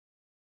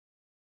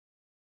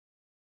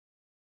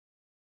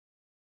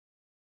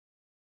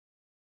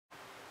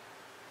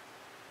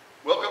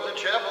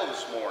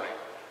morning.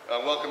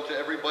 Welcome to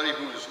everybody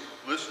who's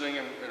listening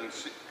and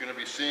going to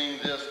be seeing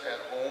this at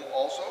home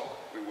also.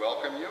 We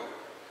welcome you.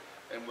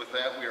 And with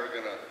that, we are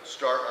going to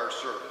start our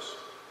service.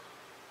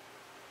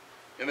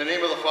 In the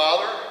name of the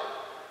Father,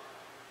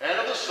 and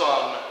of the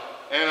Son,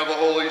 and of the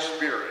Holy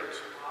Spirit.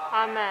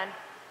 Amen.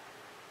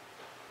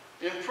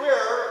 In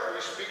prayer,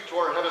 we speak to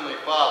our Heavenly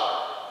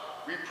Father.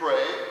 We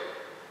pray,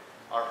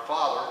 Our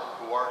Father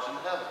who art in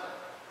heaven.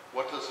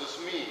 What does this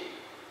mean?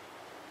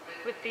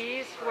 With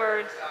these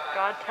words,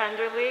 God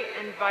tenderly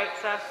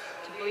invites us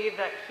to believe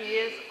that He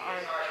is our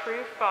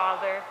true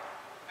Father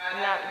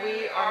and that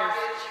we are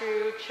His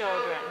true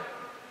children,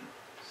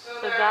 so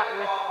that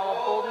with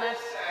all boldness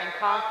and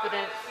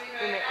confidence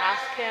we may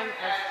ask Him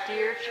as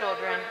dear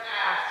children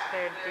ask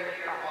their dear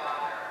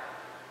Father.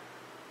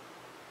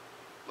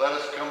 Let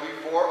us come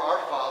before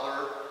our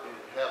Father in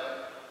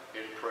heaven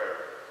in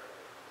prayer.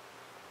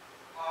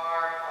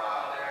 Our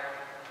Father,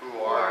 who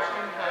art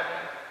in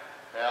heaven,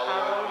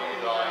 hallowed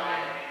be thy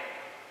name.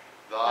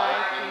 Thy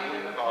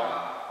kingdom come,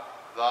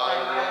 thy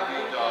will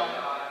be done,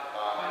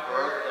 on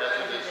earth as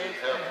it is in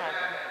heaven.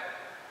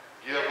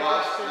 Give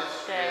us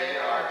this day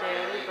our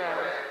daily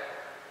bread,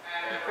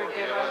 and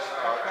forgive us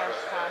our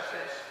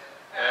trespasses,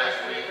 as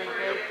we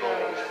forgive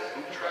those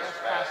who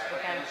trespass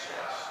against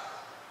us.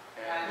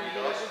 And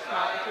lead us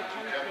not into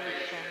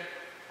temptation,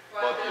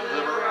 but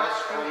deliver us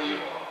from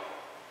evil.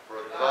 For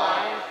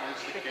thine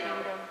is the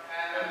kingdom,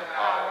 and the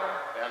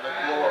power, and the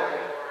glory,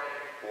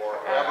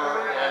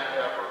 forever and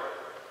ever.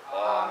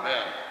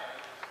 Amen.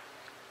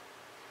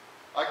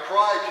 I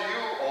cry to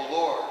you, O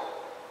Lord.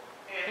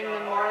 In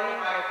the morning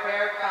my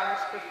prayer comes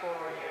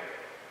before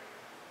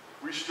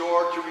you.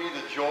 Restore to me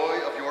the joy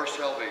of your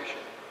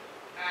salvation.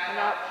 And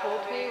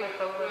uphold me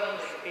with a willing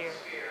spirit.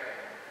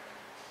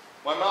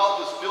 My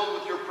mouth is filled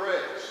with your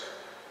praise.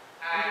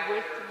 And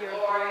with your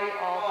glory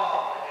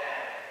all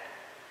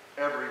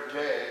the day. Every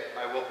day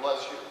I will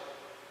bless you.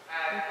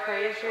 And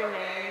praise your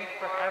name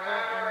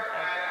forever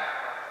and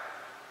ever.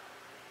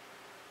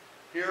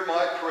 Hear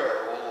my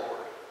prayer, O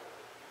Lord.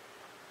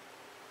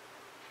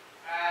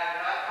 And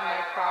my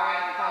cry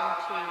come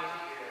to you.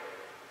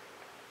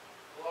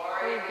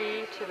 Glory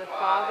be to the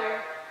Father,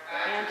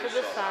 and to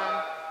the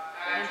Son,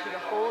 and to the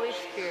Holy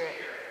Spirit,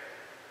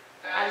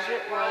 as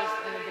it was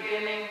in the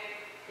beginning,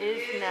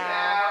 is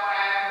now,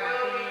 and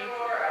will be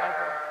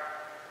forever.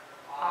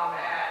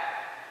 Amen.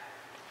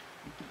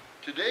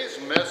 Today's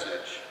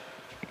message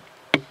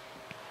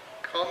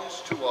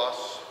comes to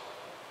us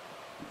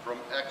from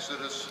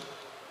Exodus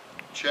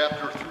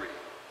chapter 3.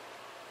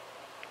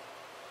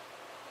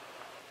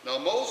 Now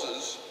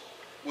Moses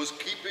was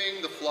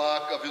keeping the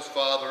flock of his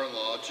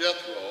father-in-law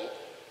Jethro,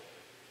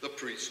 the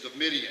priest of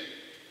Midian.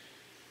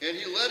 And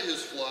he led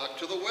his flock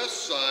to the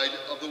west side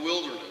of the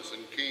wilderness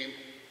and came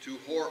to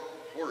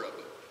Horeb,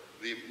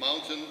 the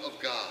mountain of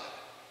God.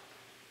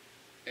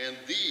 And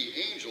the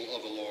angel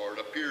of the Lord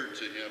appeared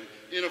to him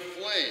in a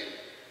flame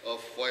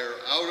of fire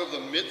out of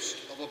the midst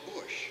of a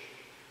bush.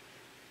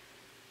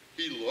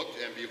 He looked,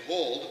 and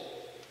behold,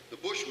 the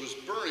bush was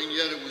burning,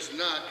 yet it was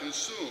not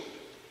consumed.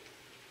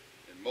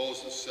 And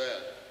Moses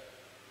said,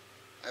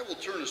 I will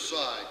turn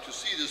aside to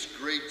see this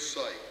great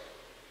sight,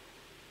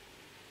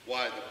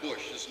 why the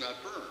bush is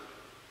not burned.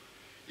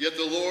 Yet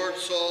the Lord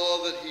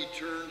saw that he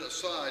turned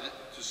aside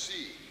to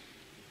see.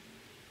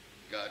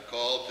 God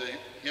called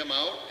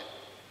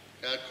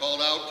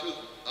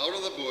out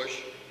of the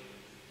bush,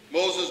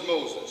 Moses,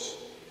 Moses.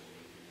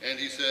 And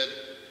he said,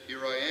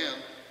 Here I am.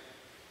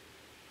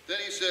 Then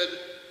he said,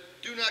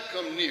 Do not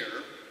come near.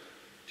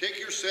 Take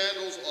your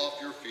sandals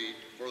off your feet,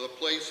 for the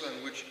place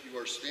on which you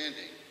are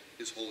standing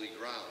is holy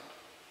ground.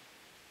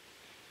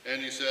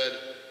 And he said,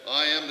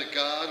 I am the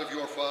God of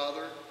your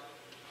father,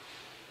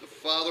 the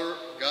Father,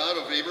 God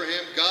of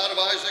Abraham, God of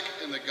Isaac,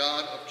 and the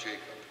God of Jacob.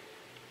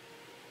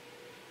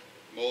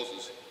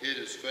 Moses hid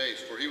his face,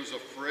 for he was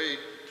afraid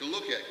to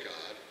look at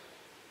God.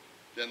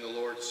 Then the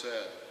Lord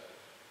said,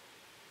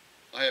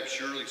 I have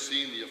surely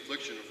seen the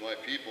affliction of my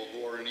people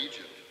who are in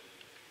Egypt,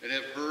 and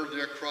have heard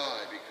their cry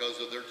because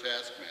of their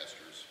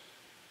taskmasters.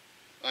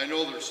 I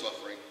know their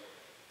suffering,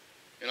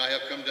 and I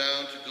have come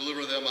down to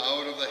deliver them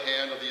out of the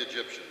hand of the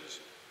Egyptians,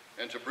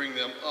 and to bring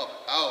them up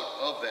out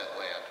of that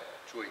land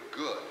to a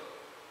good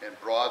and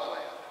broad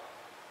land,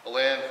 a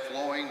land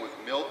flowing with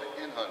milk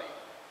and honey,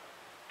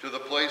 to the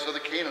place of the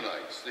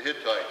Canaanites, the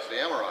Hittites, the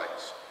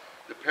Amorites,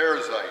 the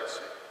Perizzites,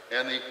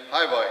 and the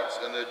Hivites,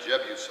 and the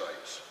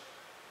Jebusites.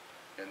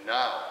 And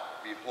now,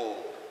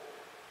 behold,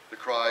 the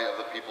cry of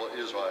the people of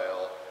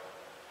Israel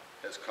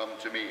has come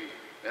to me,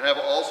 and have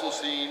also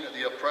seen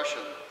the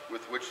oppression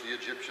with which the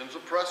Egyptians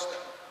oppressed them.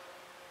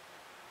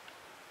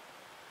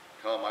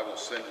 Come, I will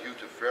send you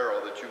to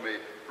Pharaoh, that you may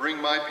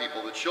bring my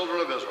people, the children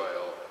of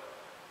Israel,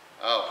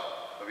 out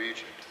of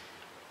Egypt.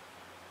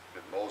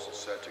 But Moses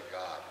said to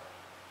God,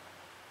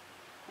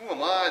 Who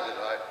am I that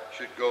I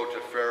should go to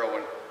Pharaoh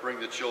and bring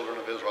the children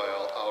of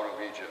Israel out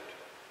of Egypt?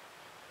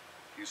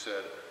 He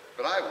said,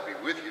 But I will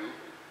be with you,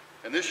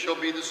 and this shall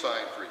be the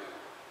sign for you,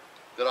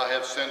 that I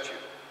have sent you.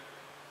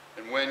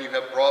 And when you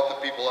have brought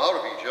the people out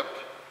of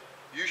Egypt,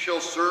 You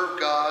shall serve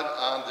God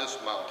on this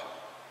mountain.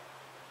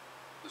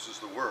 This is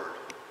the word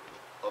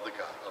of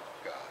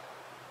God.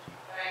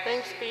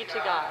 Thanks be to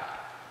God.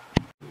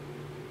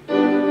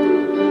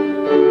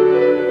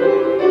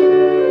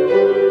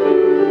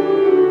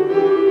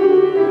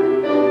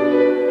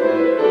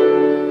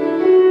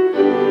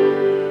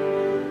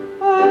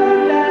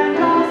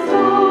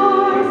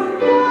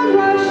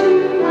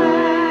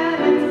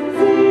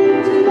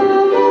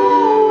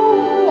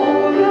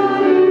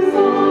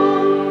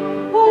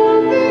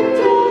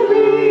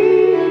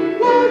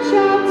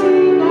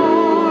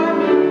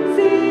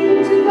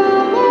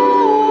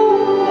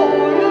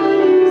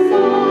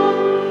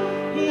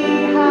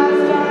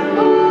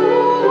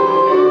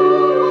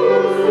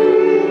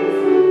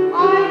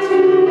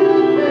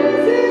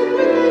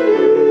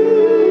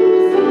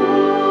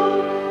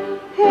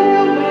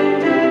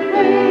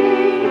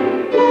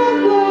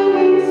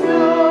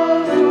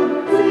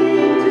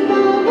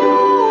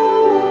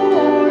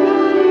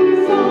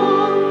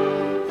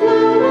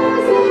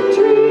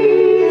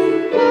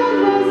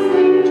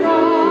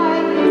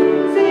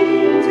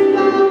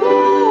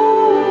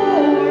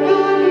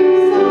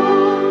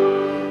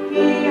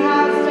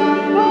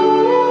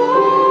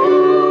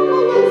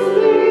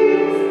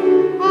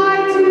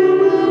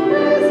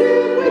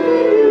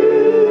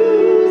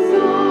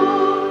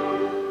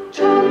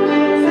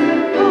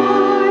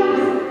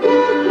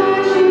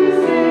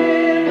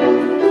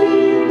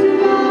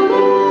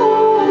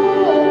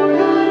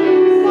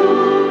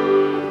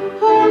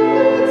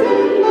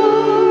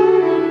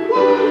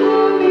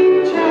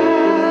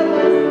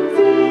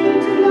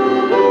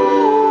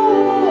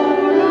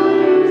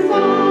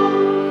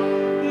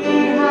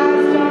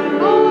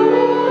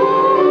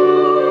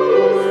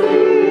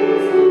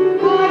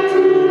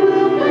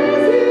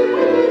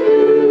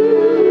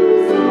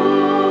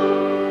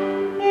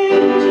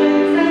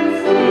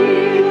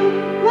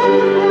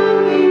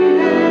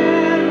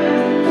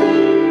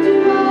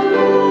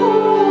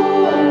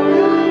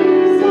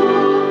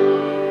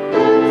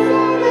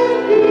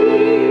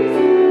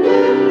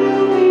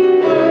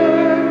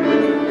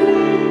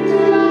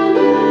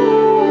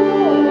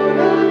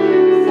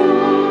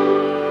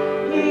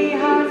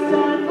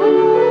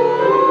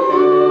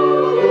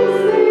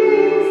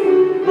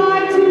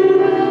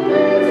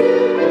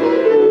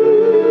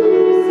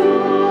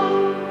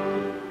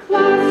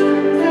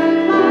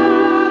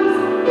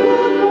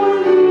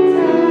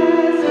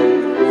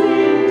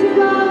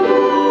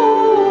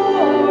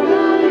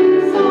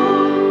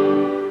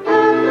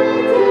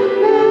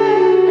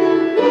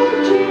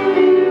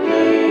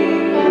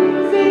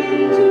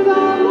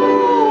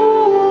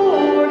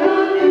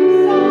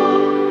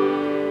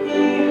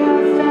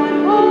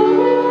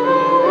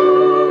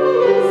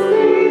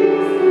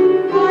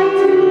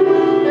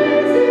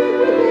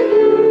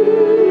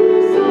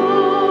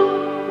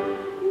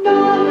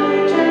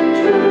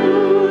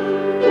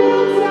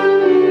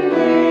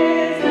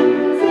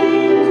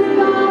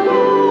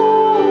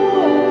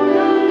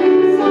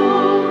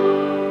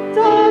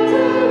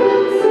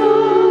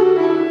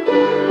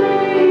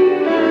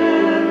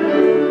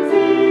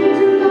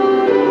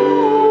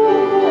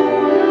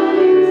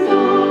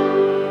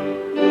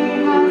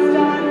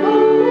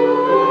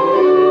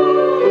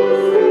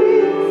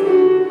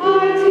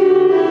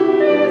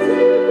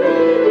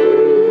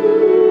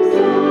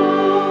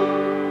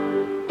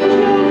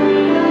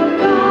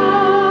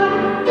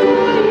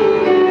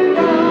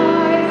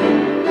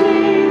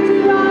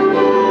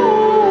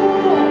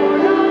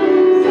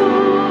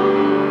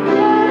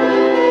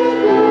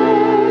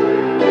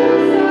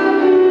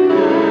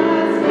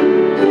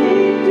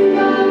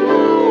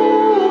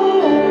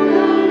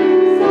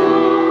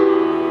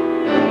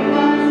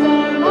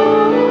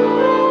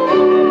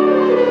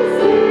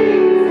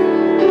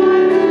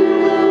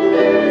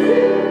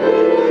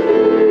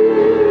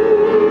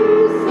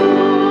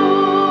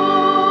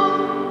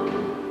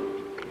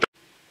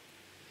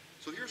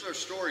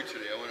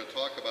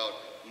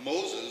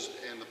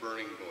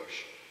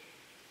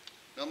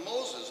 Now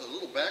Moses, a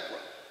little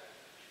background.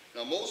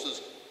 Now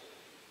Moses,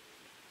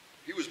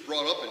 he was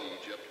brought up in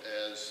Egypt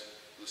as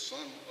the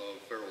son of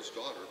Pharaoh's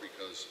daughter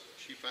because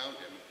she found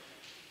him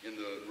in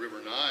the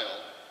river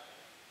Nile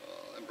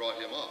and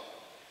brought him up.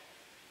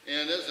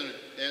 And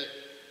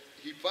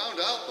he found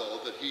out, though,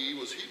 that he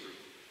was Hebrew.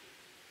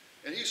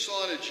 And he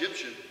saw an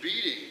Egyptian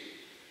beating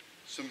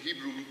some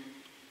Hebrew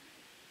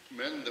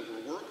men that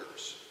were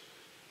workers.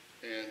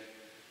 And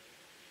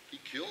he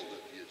killed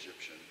the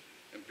Egyptian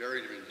and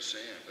buried him in the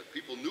sand. But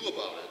people knew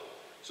about it.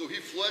 So he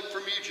fled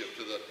from Egypt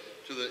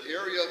to the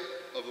area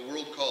of the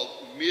world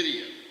called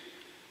Midian.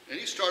 And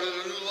he started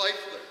a new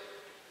life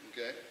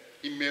there. Okay?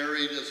 He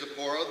married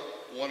Zipporah,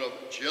 one of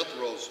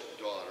Jethro's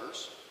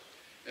daughters.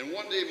 And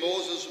one day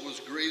Moses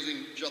was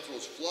grazing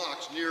Jethro's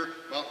flocks near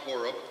Mount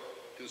Horeb,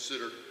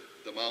 considered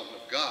the mountain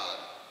of God.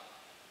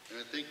 And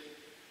I think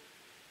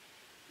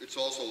it's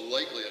also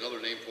likely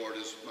another name for it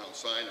is Mount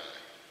Sinai.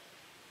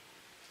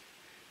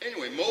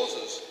 Anyway,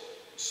 Moses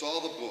saw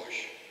the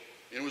bush,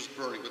 and it was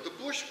burning. But the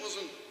bush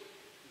wasn't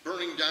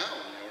burning down,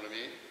 you know what I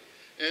mean?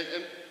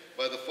 And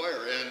by the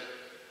fire. And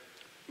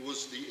It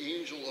was the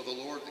angel of the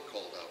Lord that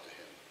called out to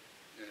him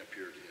and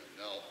appeared to him.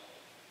 Now,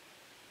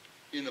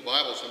 in the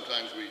Bible,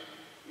 sometimes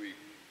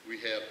we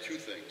have two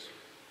things: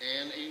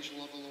 an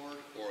angel of the Lord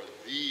or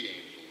the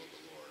angel of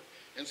the Lord.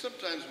 And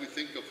sometimes we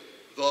think of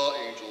the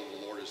angel of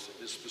the Lord as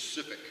this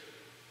specific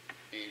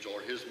angel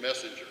or his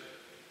messenger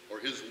or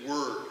his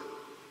word.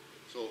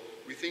 So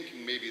we're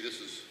thinking maybe this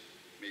is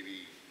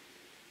maybe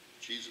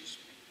Jesus,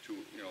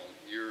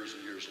 years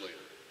and years later.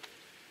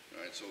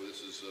 All right, so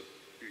this is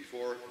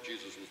before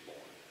Jesus was born.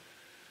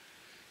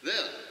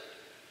 Then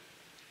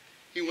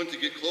he went to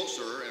get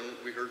closer, and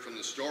we heard from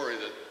the story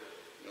that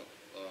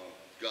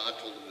God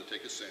told him to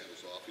take his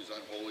sandals off. He's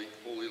on holy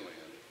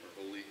land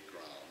or holy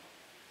ground.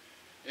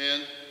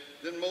 And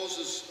then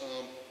Moses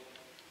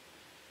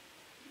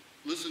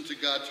listened to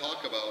God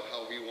talk about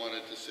how he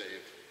wanted to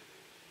save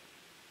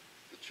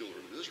the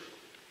children of Israel.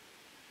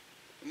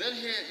 And then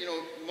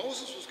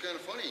Moses was kind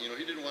of funny.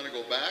 He didn't want to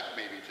go back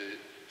maybe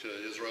to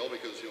Israel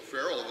because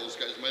Pharaoh and those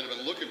guys might have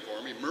been looking for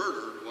him. He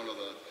murdered one of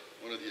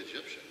the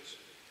Egyptians.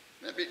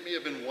 That may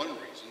have been one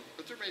reason,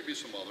 but there may be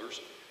some others.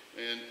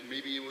 And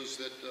maybe it was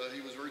that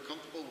he was very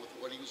comfortable with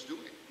what he was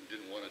doing. He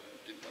didn't want to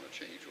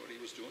change what he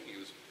was doing. He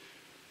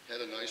had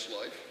a nice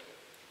life.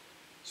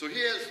 So he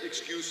has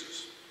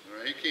excuses.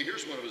 All right.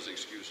 Here's one of his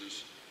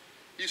excuses.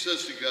 He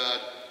says to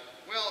God,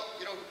 "Well,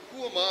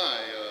 who am I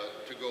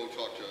to go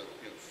talk to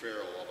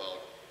Pharaoh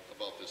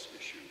about this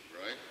issue?"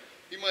 Right?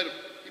 He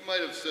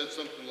might have said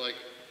something like,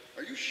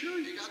 "Are you sure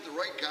you got the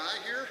right guy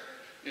here?"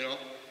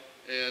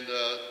 And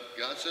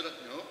God said,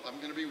 "No, I'm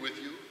going to be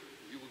with you.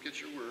 You will get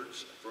your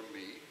words from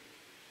me."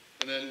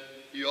 And then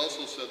he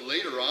also said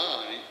later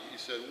on, he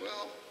said,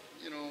 "Well,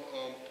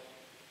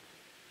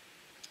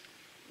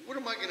 what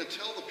am I going to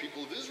tell the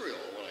people of Israel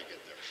when I get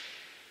there?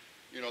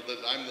 That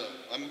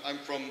I'm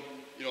from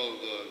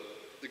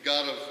the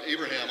God of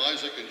Abraham,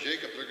 Isaac, and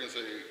Jacob." They're going to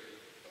say,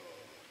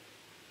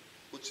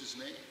 "What's his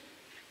name?"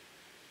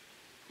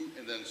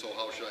 And then, so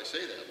how should I say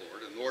that,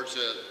 Lord? And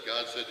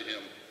God said to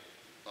him,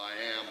 "I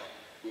am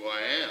who I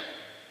am."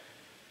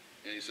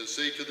 And he says,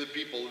 "Say to the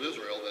people of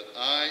Israel that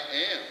I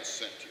am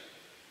sent you."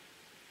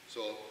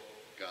 So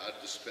God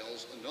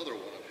dispels another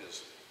one of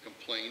his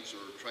complaints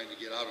or trying to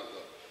get out of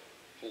the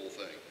whole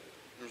thing.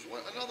 There's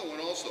another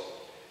one also.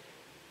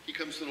 He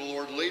comes to the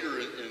Lord later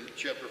in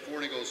chapter 4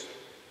 and he goes,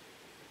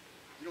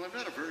 "I'm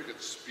not a very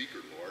good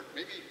speaker, Lord.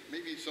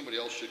 Maybe somebody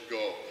else should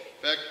go."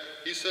 In fact,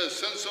 he says,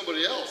 "Send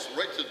somebody else,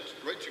 right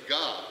to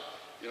God."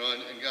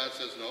 And God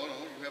says, No,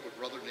 you have a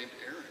brother named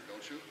Aaron,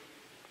 don't you?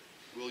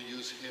 We'll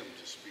use him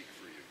to speak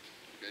for you.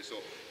 Okay,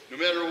 so no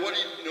matter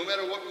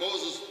what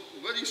Moses,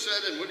 what he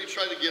said and what he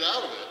tried to get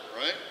out of it,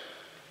 right?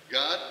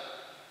 God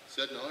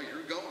said, "No,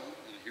 you're going,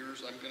 and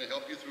I'm going to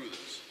help you through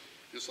this,"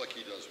 just like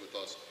he does with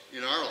us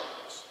in our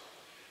lives.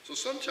 So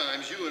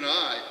sometimes you and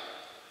I,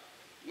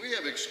 we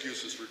have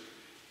excuses for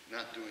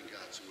not doing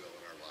God's will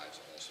in our lives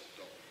also,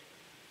 don't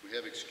we? We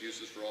have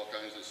excuses for all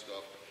kinds of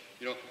stuff,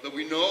 that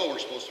we know we're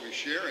supposed to be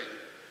sharing,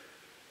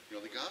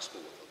 the gospel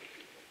with other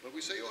people. But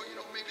we say,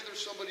 maybe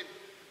there's somebody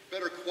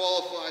better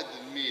qualified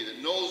than me that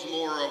knows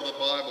more of the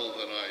Bible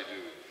than I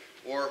do.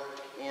 Or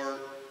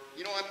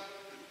I'm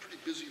pretty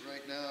busy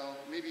right now.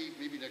 Maybe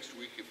next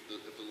week if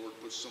the Lord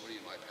puts somebody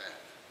in my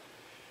path.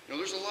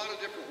 There's a lot of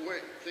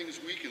different things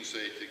we can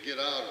say to get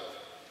out of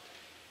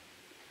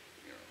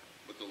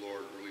what the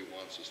Lord really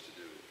wants us to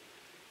do.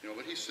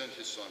 But he sent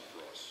his son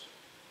for us.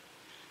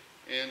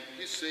 And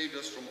he saved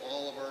us from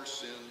all of our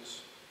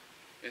sins.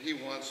 And he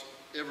wants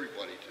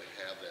everybody to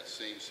have that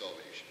same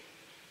salvation.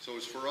 So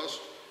it's for us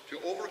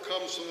to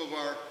overcome some of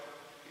our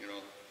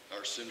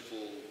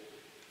sinful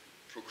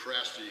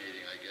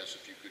procrastinating, I guess,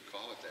 if you could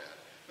call it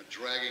that, a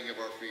dragging of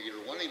our feet,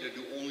 or wanting to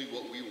do only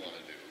what we want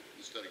to do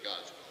instead of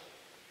God's will,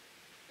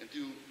 and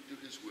do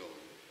his will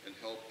and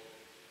help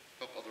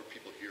other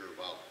people hear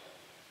about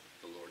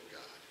the Lord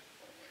God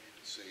Almighty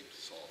that saved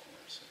us all from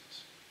our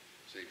sins,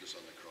 saved us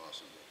on the cross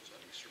and rose on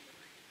Easter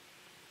morning.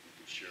 We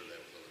can share that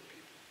with other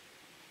people,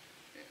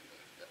 and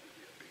that would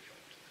be a big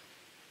help to them.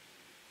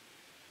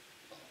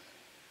 Amen.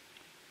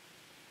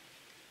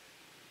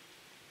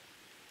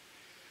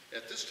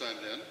 At this time,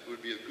 then, it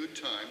would be a good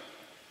time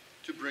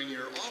to bring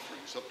your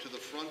offerings up to the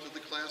front of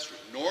the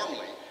classroom.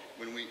 Normally,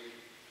 when we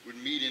would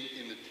meet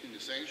in the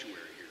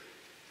sanctuary here,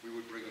 we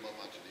would bring them up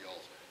onto the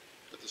altar.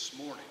 But this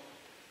morning,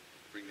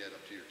 bring that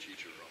up to your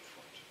teacher up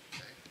front.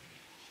 Okay?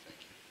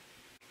 Thank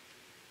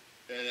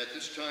you. And at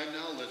this time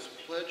now, let's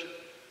pledge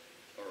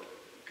or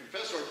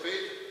confess our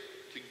faith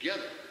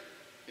together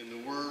in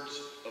the words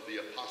of the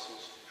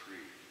Apostles'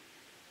 Creed.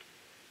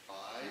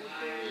 I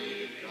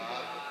believe in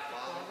God the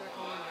Father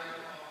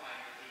Almighty,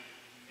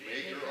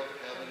 maker of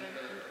heaven and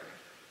earth,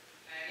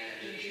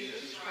 and in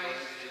Jesus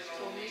Christ, his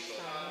only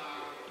Son,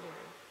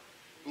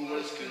 who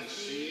was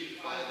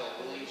conceived by the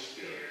Holy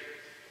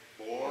Spirit,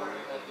 born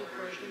of the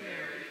Virgin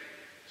Mary,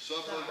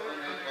 suffered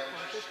under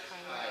Pontius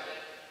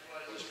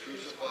Pilate, was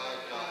crucified,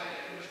 died,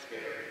 and was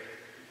buried.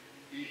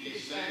 He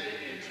descended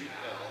into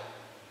hell.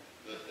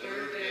 The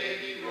third day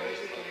he rose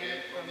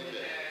again from the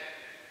dead.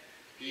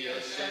 He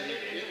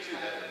ascended into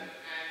heaven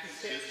and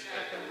sits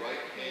at the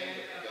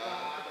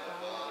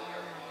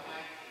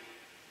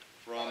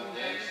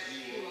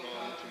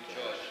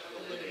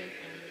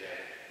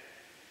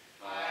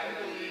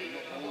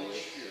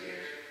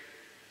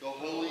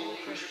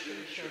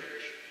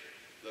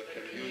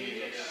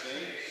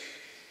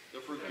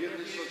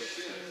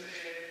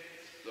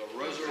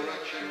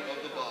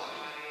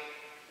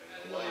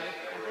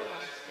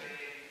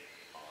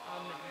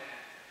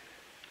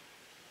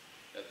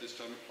this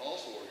time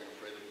also we're going to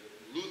pray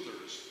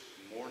Luther's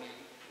morning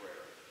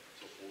prayer.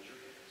 So fold your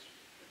hands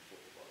and fold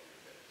above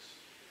your heads.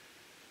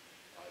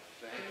 I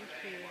thank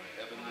you, my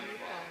heavenly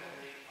Father,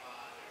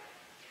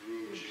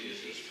 through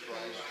Jesus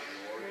Christ,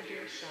 your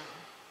dear Son,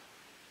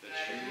 that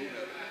you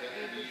have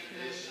kept me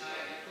this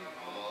night from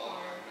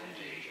all harm and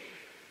danger.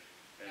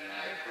 And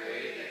I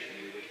pray that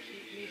you would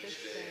keep me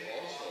this day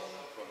also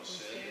from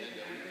sin and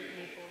every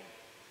evil,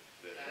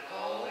 that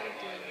all my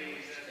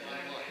dealings and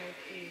life may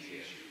please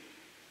you.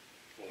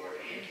 For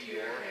into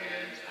your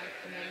hands I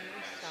commend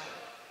myself,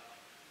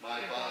 my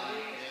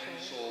body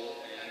and soul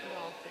and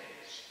all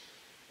things.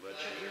 Let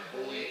your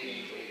holy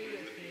angel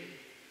be with me,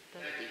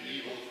 that the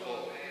evil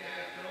foe may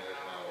have no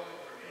power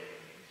over me.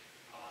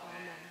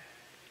 Amen.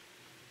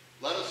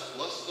 Let us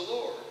bless the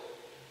Lord.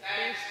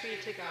 Thanks be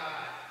to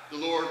God. The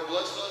Lord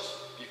bless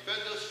us,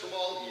 defend us from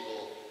all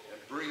evil, and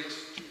bring us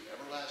to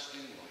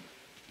everlasting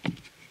life.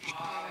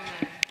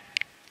 Amen.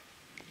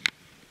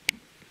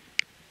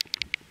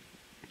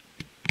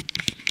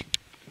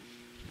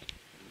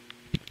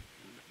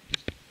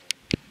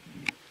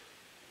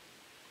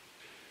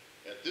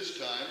 At this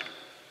time,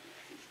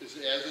 as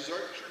is our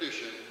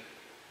tradition,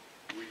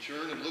 we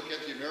turn and look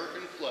at the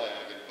American flag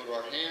and put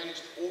our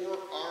hands over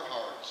our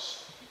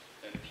hearts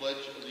and pledge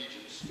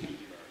allegiance to the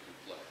American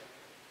flag.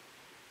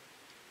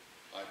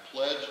 I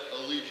pledge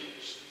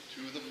allegiance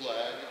to the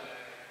flag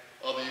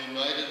of the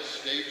United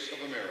States of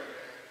America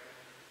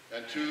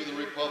and to the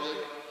republic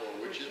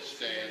for which it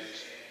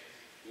stands,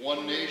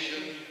 one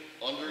nation,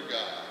 under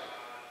God,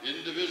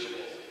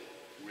 indivisible,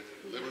 with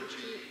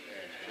liberty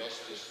and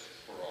justice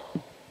for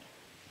all.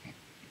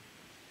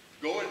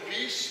 Go in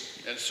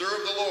peace and serve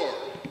the Lord.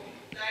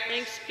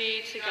 Thanks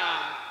be to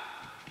God.